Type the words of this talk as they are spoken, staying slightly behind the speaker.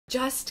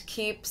Just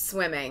keep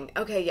swimming.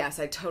 Okay, yes,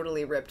 I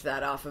totally ripped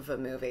that off of a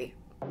movie.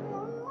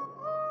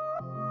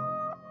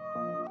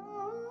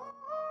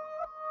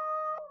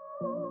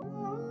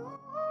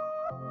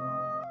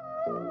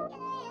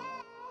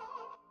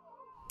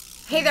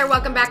 Hey there,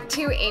 welcome back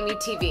to Amy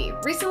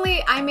TV.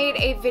 Recently, I made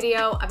a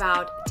video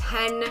about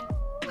 10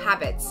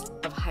 habits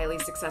of highly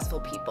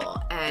successful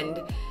people,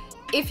 and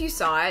if you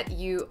saw it,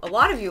 a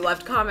lot of you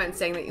left comments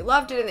saying that you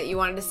loved it and that you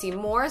wanted to see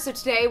more, so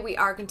today we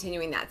are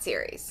continuing that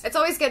series. It's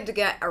always good to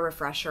get a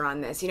refresher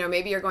on this. You know,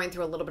 maybe you're going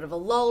through a little bit of a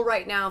lull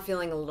right now,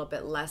 feeling a little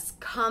bit less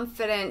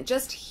confident,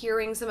 just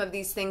hearing some of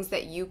these things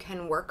that you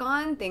can work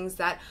on, things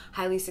that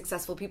highly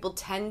successful people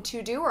tend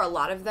to do, or a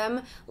lot of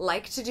them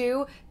like to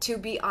do, to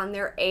be on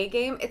their A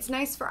game. It's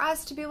nice for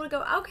us to be able to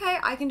go, okay,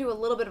 I can do a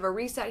little bit of a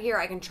reset here,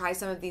 I can try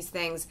some of these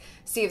things,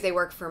 see if they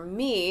work for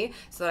me,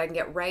 so that I can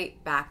get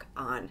right back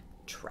on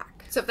track.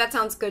 So if that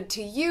sounds good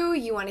to you,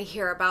 you want to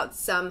hear about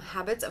some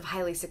habits of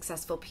highly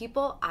successful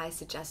people, I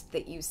suggest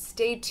that you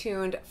stay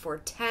tuned for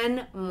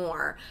 10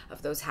 more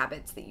of those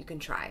habits that you can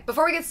try.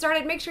 Before we get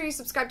started, make sure you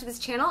subscribe to this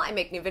channel. I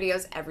make new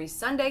videos every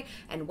Sunday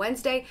and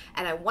Wednesday,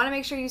 and I want to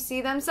make sure you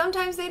see them.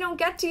 Sometimes they don't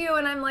get to you,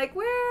 and I'm like,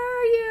 where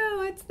are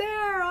you? It's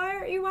there. Why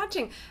aren't you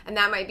watching? And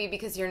that might be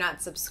because you're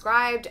not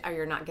subscribed or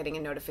you're not getting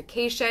a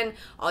notification.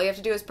 All you have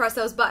to do is press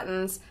those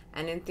buttons,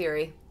 and in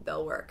theory,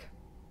 they'll work.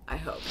 I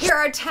hope. Here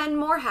are 10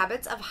 more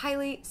habits of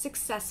highly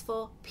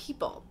successful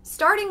people.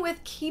 Starting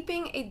with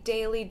keeping a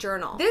daily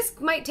journal. This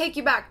might take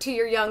you back to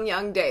your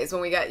young days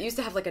when we used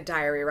to have like a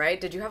diary, right?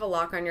 Did you have a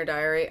lock on your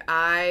diary?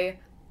 I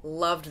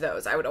loved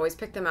those. I would always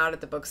pick them out at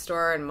the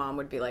bookstore, and mom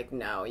would be like,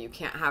 no, you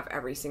can't have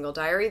every single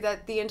diary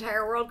that the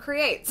entire world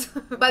creates.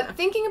 But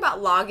thinking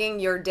about logging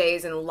your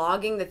days and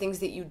logging the things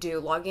that you do,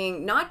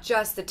 logging not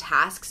just the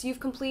tasks you've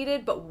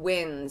completed, but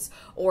wins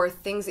or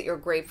things that you're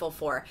grateful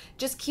for.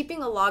 Just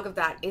keeping a log of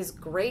that is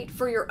great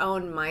for your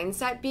own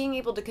mindset, being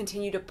able to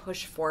continue to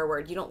push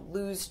forward. You don't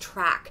lose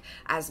track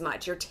as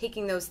much. You're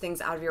taking those things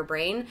out of your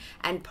brain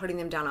and putting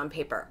them down on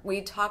paper.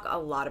 We talk a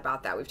lot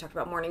about that. We've talked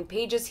about morning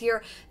pages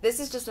here. This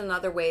is just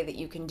another way that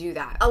you can do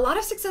that. A lot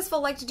of successful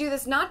like to do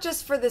this not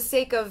just for the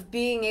sake of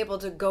being able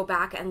to go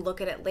back and look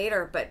at it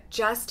later, but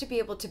just to be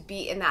able to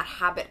be in that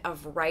habit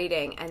of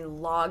writing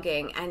and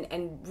logging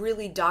and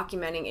really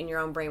documenting in your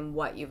own brain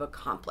what you've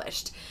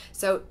accomplished.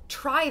 So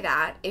try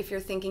that if you're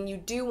thinking you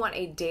do want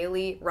a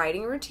daily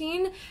writing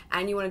routine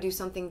and you want to do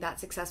something that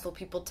successful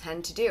people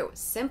tend to do.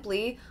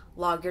 Simply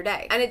log your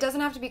day. And it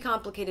doesn't have to be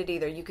complicated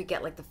either. You could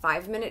get like the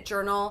 5-minute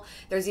journal.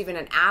 There's even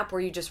an app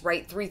where you just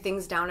write 3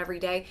 things down every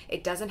day.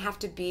 It doesn't have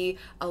to be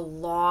a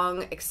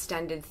long,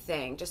 extended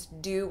thing. Just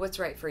do what's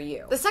right for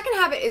you. The second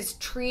habit is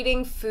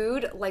treating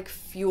food like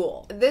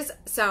fuel. This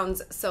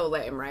sounds so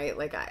lame, right?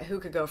 Like, who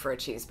could go for a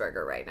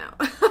cheeseburger right now?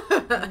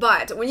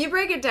 But when you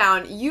break it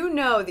down, you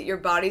know that your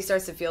body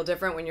starts to feel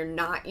different when you're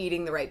not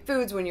eating the right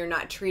foods, when you're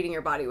not treating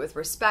your body with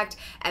respect.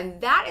 And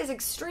that is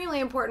extremely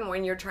important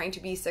when you're trying to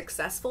be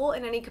successful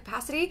in any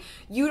capacity.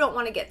 You don't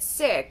want to get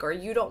sick, or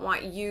you don't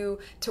want you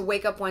to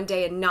wake up one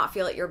day and not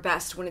feel at your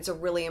best when it's a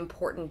really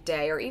important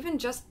day, or even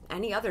just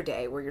any other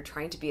day where you're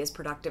trying to be as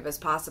productive as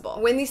possible.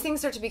 When these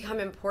things start to become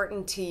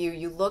important to you,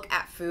 you look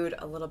at food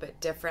a little bit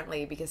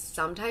differently, because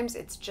sometimes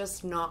it's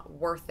just not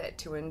worth it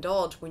to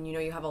indulge when you know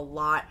you have a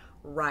lot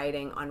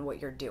riding on what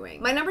you're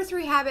doing. My number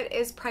 3 habit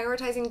is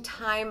prioritizing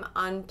time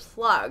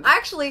unplugged. I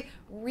actually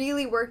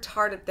really worked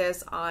hard at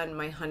this on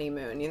my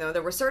honeymoon. You know,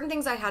 there were certain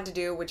things I had to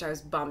do which I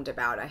was bummed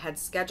about. I had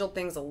scheduled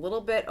things a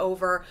little bit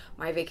over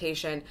my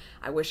vacation.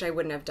 I wish I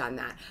wouldn't have done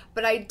that.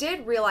 But I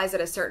did realize at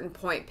a certain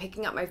point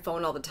picking up my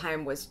phone all the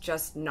time was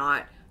just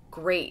not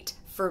great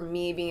for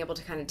me being able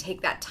to kind of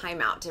take that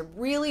time out to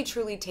really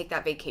truly take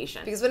that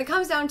vacation. Because when it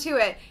comes down to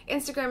it,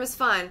 Instagram is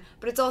fun,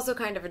 but it's also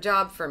kind of a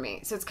job for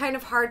me. So it's kind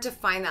of hard to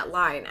find that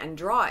line and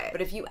draw it.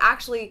 But if you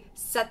actually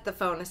set the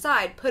phone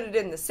aside, put it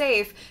in the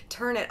safe,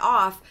 turn it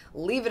off,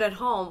 leave it at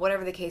home,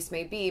 whatever the case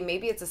may be,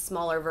 maybe it's a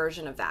smaller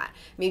version of that.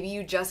 Maybe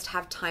you just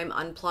have time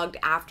unplugged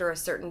after a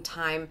certain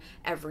time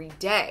every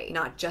day,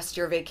 not just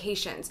your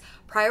vacations.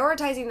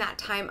 Prioritizing that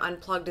time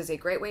unplugged is a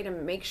great way to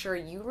make sure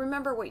you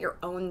remember what your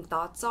own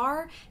thoughts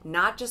are,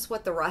 not just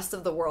what the rest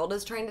of the world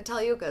is trying to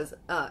tell you, because,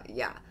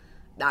 yeah,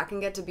 that can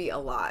get to be a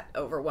lot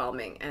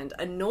overwhelming and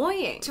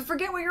annoying to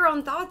forget what your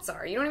own thoughts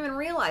are. You don't even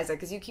realize it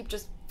because you keep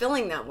just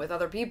filling them with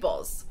other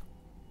people's.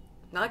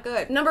 Not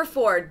good. Number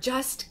 4,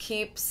 just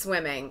keep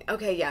swimming.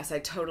 Okay, yes, I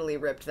totally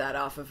ripped that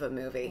off of a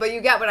movie. But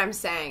you get what I'm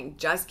saying.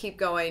 Just keep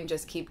going,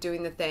 just keep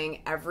doing the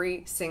thing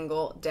every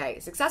single day.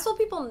 Successful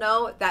people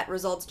know that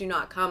results do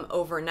not come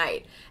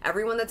overnight.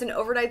 Everyone that's an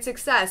overnight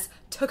success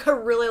took a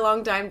really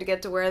long time to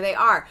get to where they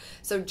are.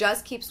 So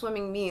just keep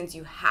swimming means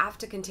you have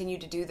to continue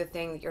to do the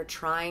thing that you're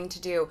trying to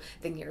do,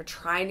 the thing you're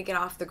trying to get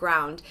off the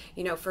ground.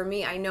 You know, for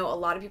me, I know a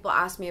lot of people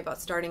ask me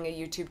about starting a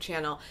YouTube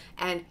channel,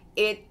 and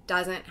It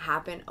doesn't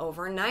happen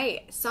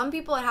overnight. Some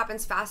people it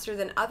happens faster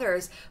than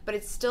others, but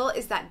it still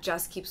is that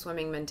just keep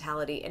swimming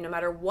mentality. And no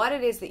matter what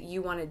it is that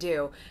you want to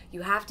do,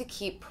 you have to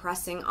keep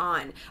pressing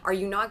on. Are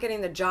you not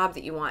getting the job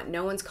that you want?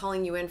 No one's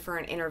calling you in for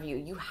an interview.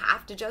 You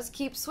have to just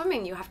keep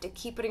swimming. You have to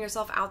keep putting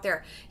yourself out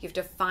there. You have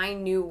to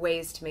find new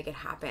ways to make it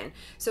happen.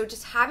 So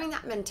just having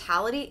that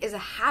mentality is a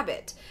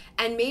habit.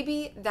 And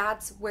maybe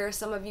that's where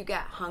some of you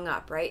get hung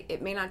up, right?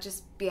 It may not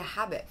just be a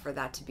habit for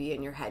that to be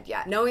in your head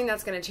yet. Knowing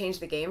that's going to change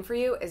the game for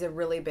you is a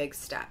really big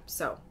step.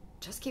 So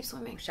just keep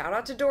swimming. Shout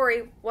out to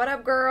Dory. What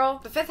up, girl?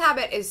 The fifth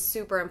habit is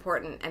super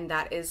important, and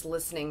that is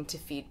listening to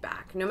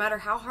feedback. No matter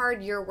how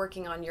hard you're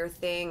working on your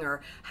thing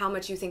or how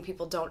much you think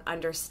people don't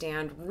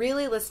understand,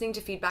 really listening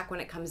to feedback when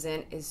it comes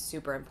in is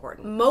super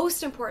important.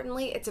 Most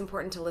importantly, it's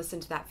important to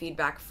listen to that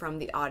feedback from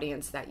the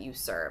audience that you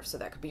serve. So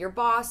that could be your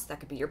boss, that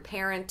could be your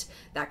parent,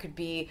 that could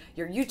be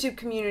your YouTube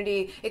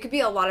community. It could be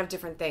a lot of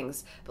different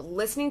things. But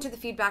listening to the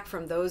feedback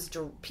from those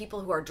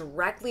people who are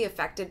directly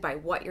affected by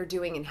what you're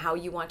doing and how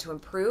you want to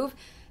improve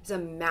is a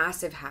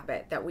massive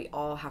habit that we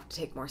all have to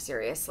take more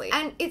seriously.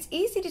 And it's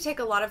easy to take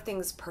a lot of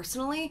things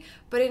personally,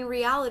 but in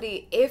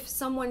reality, if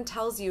someone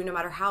tells you, no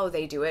matter how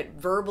they do it,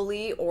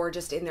 verbally or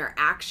just in their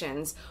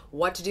actions,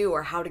 what to do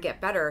or how to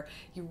get better,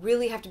 you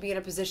really have to be in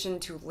a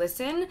position to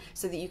listen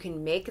so that you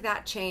can make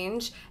that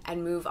change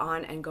and move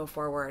on and go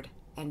forward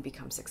and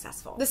become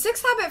successful. The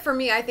sixth habit for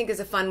me, I think, is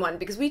a fun one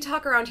because we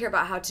talk around here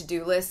about how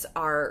to-do lists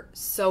are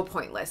so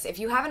pointless. If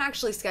you haven't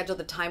actually scheduled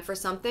the time for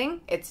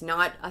something, it's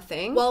not a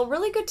thing. Well, a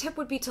really good tip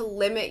would be to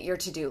limit your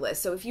to-do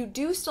list. So if you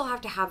do still have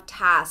to have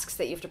tasks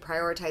that you have to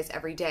prioritize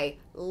every day,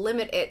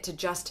 limit it to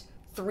just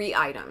 3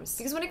 items.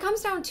 Because when it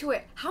comes down to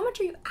it, how much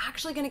are you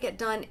actually going to get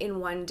done in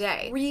one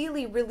day?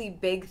 Really, really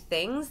big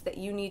things that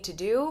you need to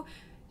do,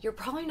 you're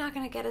probably not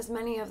going to get as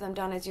many of them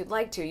done as you'd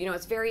like to. You know,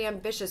 it's very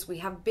ambitious. We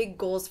have big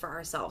goals for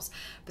ourselves,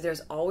 but there's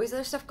always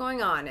other stuff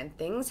going on and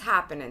things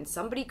happen and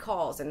somebody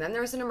calls and then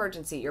there's an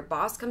emergency. Your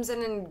boss comes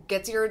in and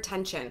gets your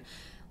attention.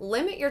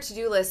 Limit your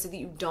to-do list so that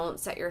you don't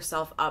set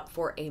yourself up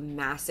for a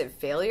massive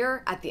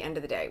failure at the end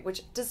of the day,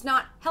 which does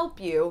not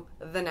help you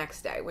the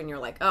next day when you're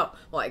like, oh,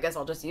 well, I guess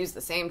I'll just use the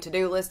same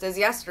to-do list as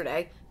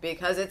yesterday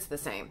because it's the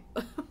same.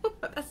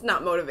 That's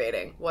not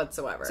motivating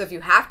whatsoever. So if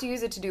you have to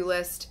use a to-do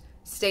list,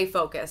 stay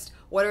focused.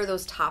 What are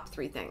those top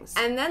 3 things?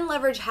 And then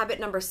leverage habit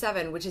number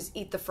 7, which is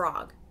eat the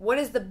frog. What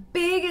is the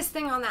biggest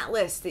thing on that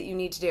list that you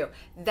need to do?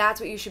 That's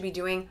what you should be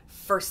doing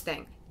first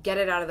thing. Get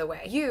it out of the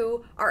way.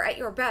 You are at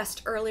your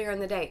best earlier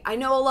in the day. I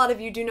know a lot of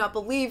you do not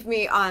believe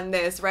me on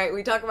this, right?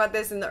 We talk about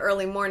this in the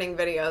early morning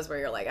videos where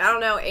you're like, I don't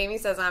know, Amy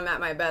says I'm at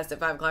my best at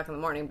 5 o'clock in the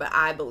morning, but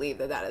I believe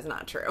that that is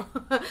not true.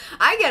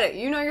 I get it.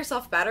 You know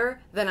yourself better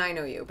than I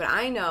know you, but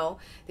I know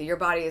that your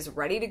body is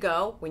ready to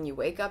go when you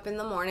wake up in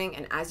the morning,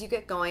 and as you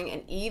get going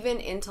and even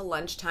into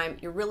lunchtime,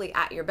 you're really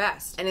at your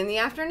best. And in the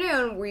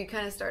afternoon, where you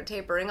kind of start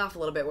tapering off a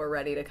little bit, we're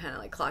ready to kind of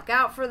like clock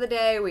out for the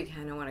day. We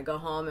kind of want to go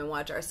home and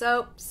watch our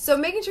soap. So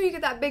making sure you get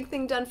that big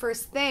thing done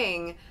first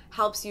thing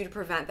helps you to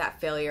prevent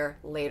that failure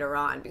later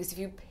on, because if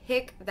you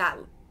pick that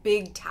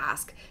big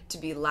task to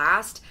be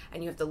last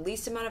and you have the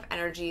least amount of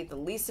energy, the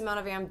least amount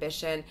of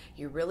ambition,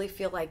 you really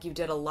feel like you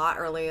did a lot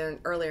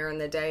earlier in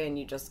the day and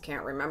you just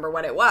can't remember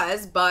what it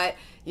was, but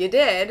you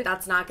did,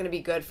 that's not going to be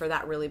good for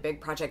that really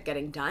big project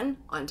getting done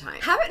on time.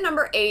 Habit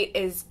number 8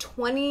 is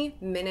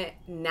 20-minute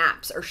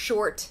naps or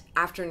short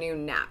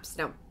afternoon naps.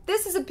 Now,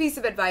 this is a piece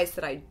of advice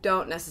that I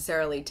don't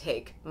necessarily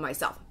take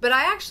myself, but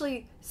I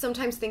actually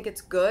sometimes think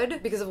it's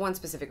good because of one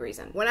specific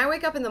reason. When I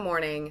wake up in the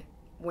morning,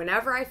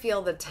 whenever I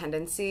feel the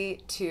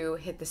tendency to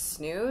hit the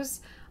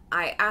snooze,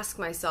 I ask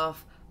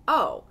myself,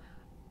 oh,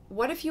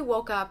 what if you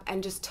woke up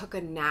and just took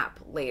a nap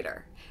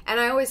later? And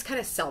I always kind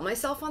of sell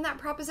myself on that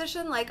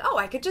proposition, like, oh,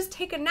 I could just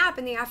take a nap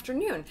in the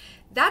afternoon.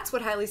 That's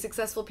what highly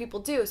successful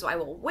people do. So I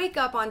will wake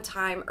up on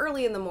time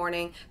early in the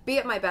morning, be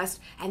at my best,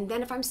 and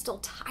then if I'm still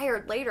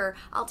tired later,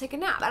 I'll take a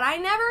nap. But I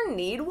never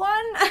need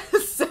one,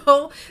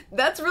 so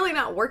that's really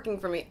not working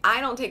for me.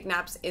 I don't take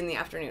naps in the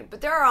afternoon,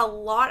 but there are a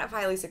lot of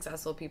highly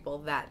successful people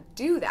that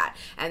do that.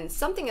 And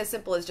something as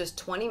simple as just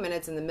 20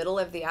 minutes in the middle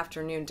of the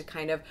afternoon to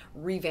kind of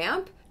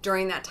revamp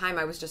during that time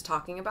I was just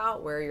talking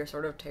about where you're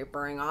sort of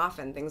tapering off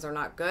and things are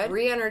not good.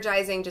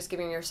 Re-energizing, just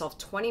giving yourself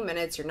 20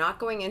 minutes. You're not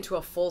going into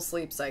a full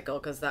sleep cycle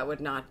because that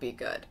would not be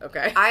good,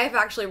 okay? I have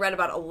actually read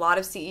about a lot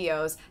of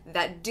CEOs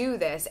that do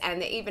this,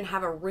 and they even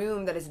have a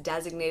room that is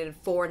designated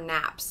for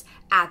naps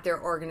at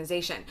their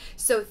organization.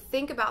 So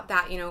think about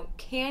that, you know,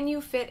 can you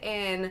fit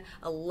in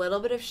a little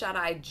bit of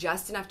shut-eye,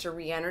 just enough to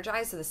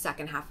re-energize so the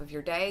second half of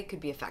your day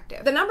could be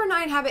effective? The number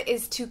 9 habit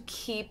is to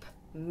keep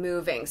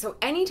moving. So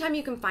anytime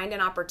you can find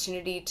an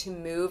opportunity to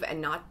move and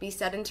not be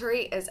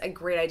sedentary is a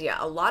great idea.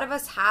 A lot of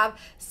us have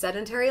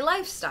sedentary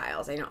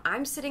lifestyles. I know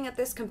I'm sitting at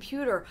this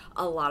computer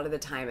a lot of the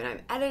time and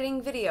I'm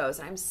editing videos,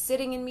 and I'm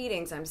sitting in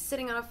meetings, I'm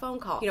sitting on a phone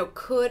call.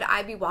 Could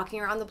I be walking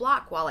around the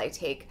block while I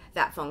take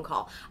that phone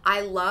call?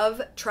 I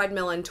love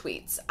treadmill and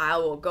tweets. I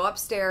will go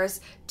upstairs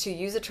to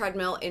use a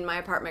treadmill in my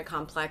apartment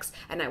complex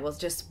and I will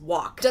just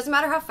walk. Doesn't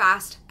matter how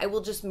fast, I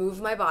will just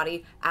move my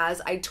body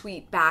as I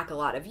tweet back a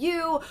lot of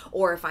you,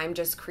 or if I'm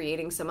just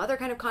creating some other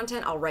kind of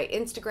content, I'll write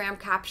Instagram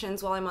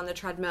captions while I'm on the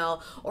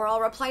treadmill, or I'll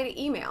reply to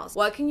emails.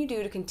 What can you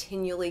do to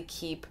continually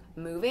keep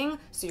moving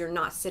so you're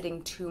not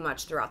sitting too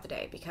much throughout the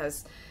day?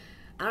 Because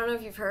I don't know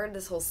if you've heard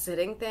this whole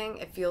sitting thing,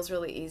 it feels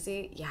really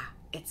easy. Yeah,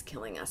 it's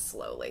killing us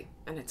slowly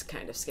and it's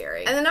kind of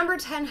scary. And the number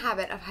 10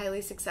 habit of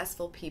highly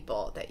successful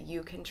people that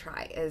you can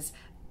try is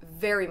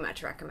very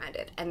much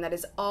recommended, and that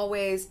is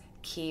always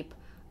keep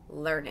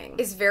learning.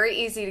 It's very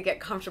easy to get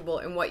comfortable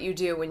in what you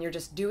do when you're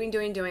just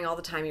doing all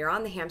the time. You're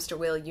on the hamster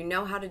wheel, you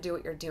know how to do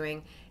what you're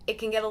doing. It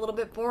can get a little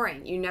bit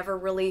boring. You never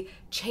really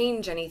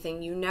change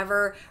anything. You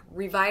never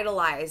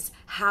revitalize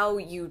how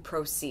you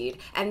proceed.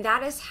 And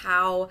that is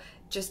how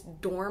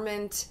just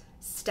dormant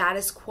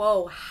status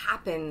quo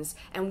happens,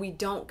 and we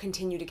don't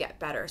continue to get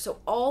better. So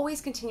always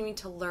continuing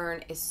to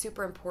learn is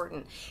super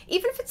important.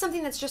 Even if it's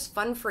something that's just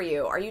fun for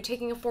you. Are you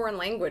taking a foreign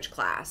language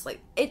class?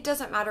 It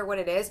doesn't matter what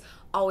it is,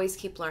 always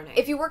keep learning.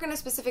 If you work in a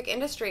specific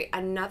industry,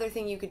 another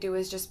thing you could do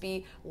is just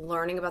be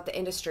learning about the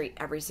industry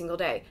every single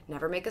day.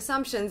 Never make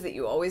assumptions that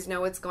you always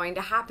know what's going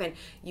to happen.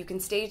 You can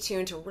stay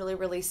tuned to really,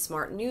 really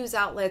smart news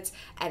outlets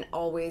and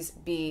always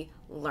be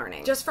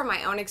learning. Just from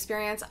my own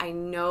experience, I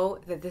know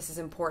that this is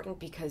important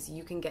because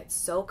you can get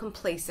so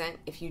complacent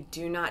if you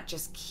do not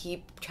just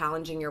keep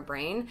challenging your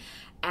brain,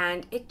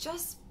 and it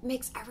just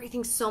makes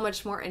everything so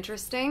much more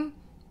interesting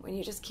when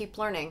you just keep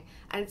learning.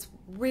 And it's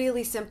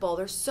really simple.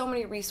 There's so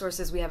many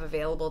resources we have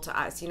available to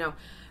us.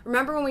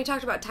 Remember when we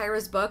talked about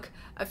Tyra's book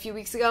a few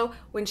weeks ago,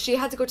 when she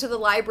had to go to the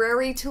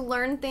library to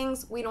learn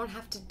things? We don't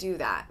have to do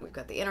that. We've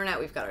got the internet,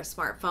 we've got our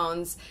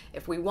smartphones.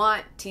 If we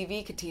want,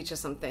 TV could teach us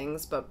some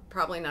things, but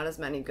probably not as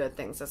many good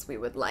things as we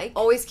would like.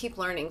 Always keep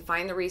learning.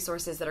 Find the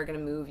resources that are going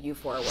to move you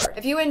forward.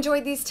 If you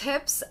enjoyed these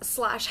tips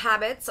 /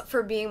 habits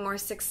for being more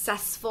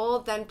successful,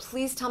 then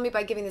please tell me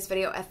by giving this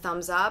video a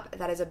thumbs up.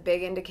 That is a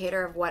big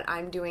indicator of what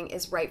I'm doing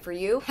is right for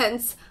you.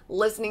 Hence,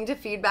 listening to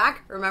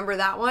feedback. Remember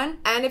that one.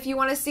 And if you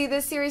want to see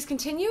this series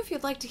continue, if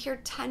you'd like to hear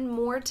 10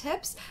 more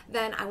tips,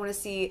 then I want to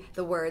see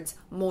the words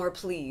 "more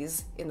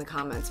please" in the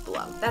comments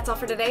below. That's all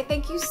for today.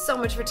 Thank you so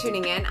much for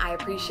tuning in. I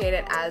appreciate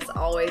it as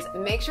always.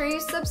 Make sure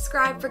you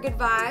subscribe for good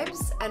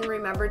vibes, and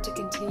remember to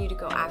continue to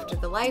go after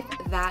the life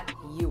that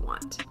you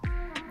want.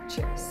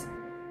 Cheers.